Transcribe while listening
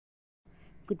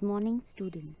Good morning,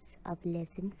 students. Our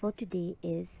lesson for today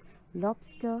is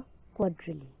Lobster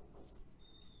Quadrille.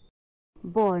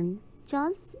 Born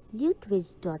Charles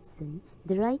Lutwidge Dodson,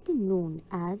 the writer known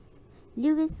as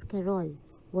Lewis Carroll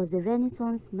was a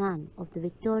Renaissance man of the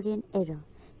Victorian era.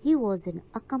 He was an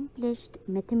accomplished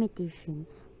mathematician,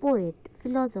 poet,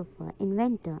 philosopher,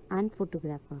 inventor, and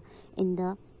photographer in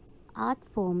the art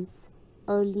form's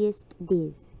earliest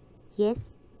days.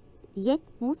 Yet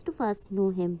most of us know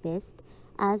him best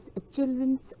as a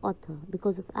children's author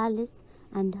because of Alice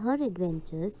and her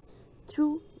adventures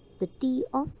through the Tea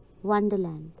of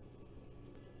Wonderland.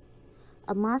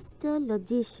 A master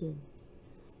logician,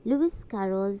 Lewis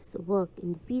Carroll's work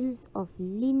in the fields of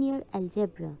linear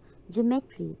algebra,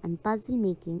 geometry, and puzzle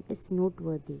making is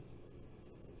noteworthy.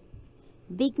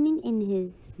 Beginning in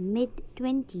his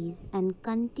mid-20s and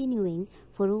continuing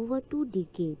for over 2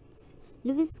 decades,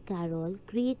 Lewis Carroll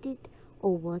created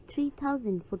over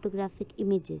 3,000 photographic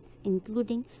images,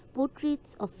 including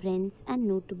portraits of friends and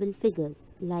notable figures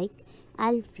like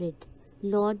Alfred,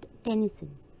 Lord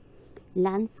Tennyson,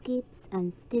 landscapes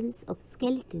and stills of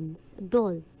skeletons,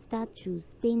 dolls,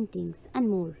 statues, paintings, and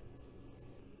more.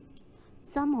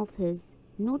 Some of his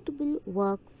notable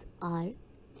works are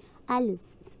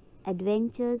Alice's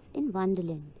Adventures in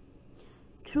Wonderland,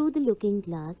 Through the Looking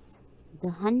Glass, The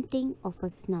Hunting of a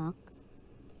Snark,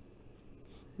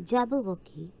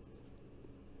 Jabberwocky,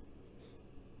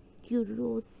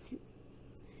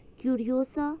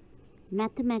 Curiosa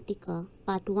Mathematica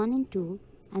Part 1 and 2,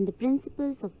 and The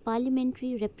Principles of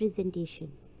Parliamentary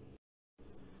Representation.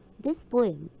 This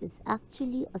poem is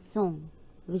actually a song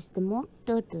which the Mock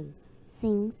Turtle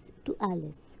sings to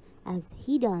Alice as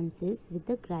he dances with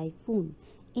the Gryphon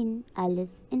in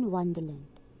Alice in Wonderland.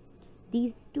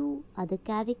 These two are the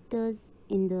characters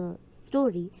in the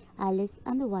story Alice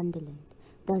and the Wonderland.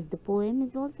 Thus, the poem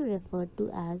is also referred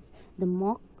to as the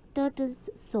Mock Turtle's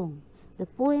Song. The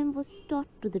poem was taught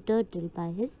to the turtle by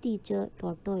his teacher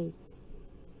Tortoise.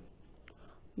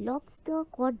 Lobster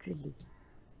Quadrille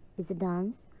is a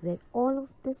dance where all of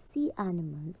the sea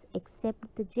animals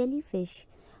except the jellyfish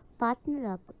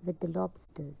partner up with the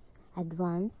lobsters,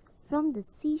 advance from the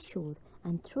seashore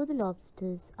and throw the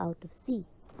lobsters out of sea.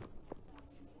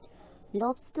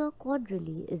 Lobster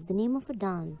Quadrille is the name of a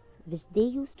dance which they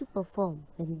used to perform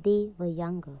when they were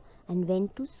younger and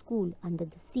went to school under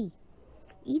the sea.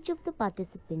 Each of the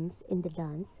participants in the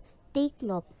dance take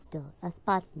lobster as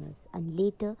partners and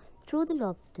later throw the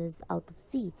lobsters out of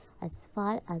sea as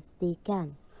far as they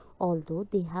can. Although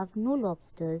they have no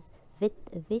lobsters with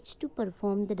which to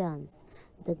perform the dance,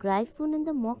 the Gryphon and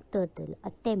the Mock Turtle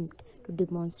attempt to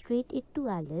demonstrate it to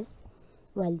Alice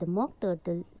while the Mock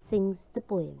Turtle sings the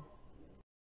poem.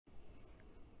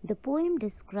 The poem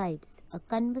describes a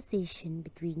conversation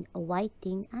between a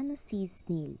whiting and a sea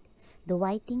snail. The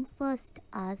whiting first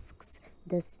asks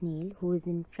the snail who is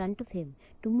in front of him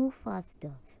to move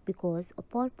faster because a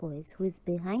porpoise who is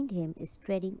behind him is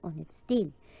treading on its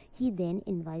tail. He then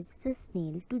invites the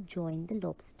snail to join the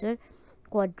lobster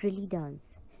quadrille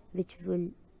dance, which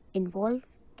will involve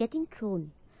getting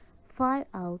thrown far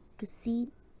out to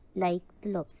sea like the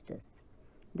lobsters.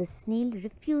 The snail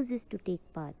refuses to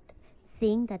take part,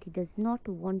 saying that he does not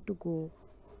want to go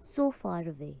so far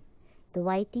away. The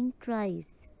whiting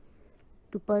tries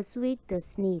to persuade the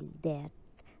snail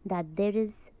that there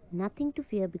is nothing to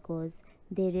fear because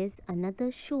there is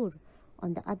another shore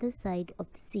on the other side of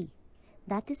the sea.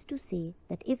 That is to say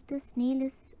that if the snail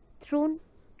is thrown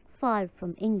far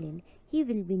from England, he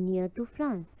will be near to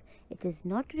France. It is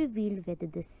not revealed whether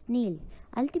the snail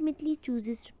ultimately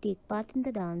chooses to take part in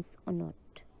the dance or not.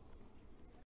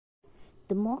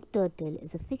 The Mock Turtle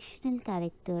is a fictional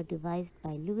character devised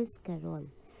by Lewis Carroll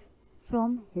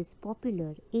from his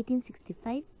popular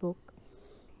 1865 book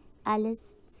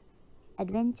Alice's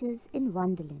Adventures in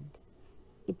Wonderland.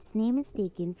 Its name is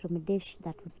taken from a dish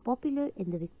that was popular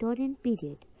in the Victorian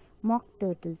period, mock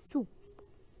turtle soup.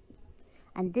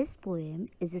 And this poem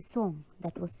is a song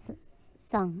that was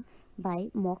sung by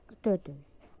mock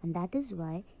turtles, and that is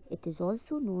why it is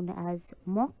also known as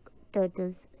Mock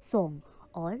Turtle's Song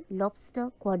or Lobster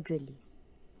Quadrille.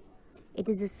 It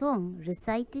is a song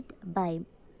recited by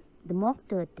the Mock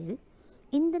Turtle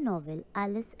in the novel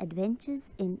Alice's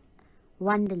Adventures in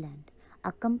Wonderland,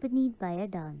 accompanied by a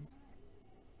dance.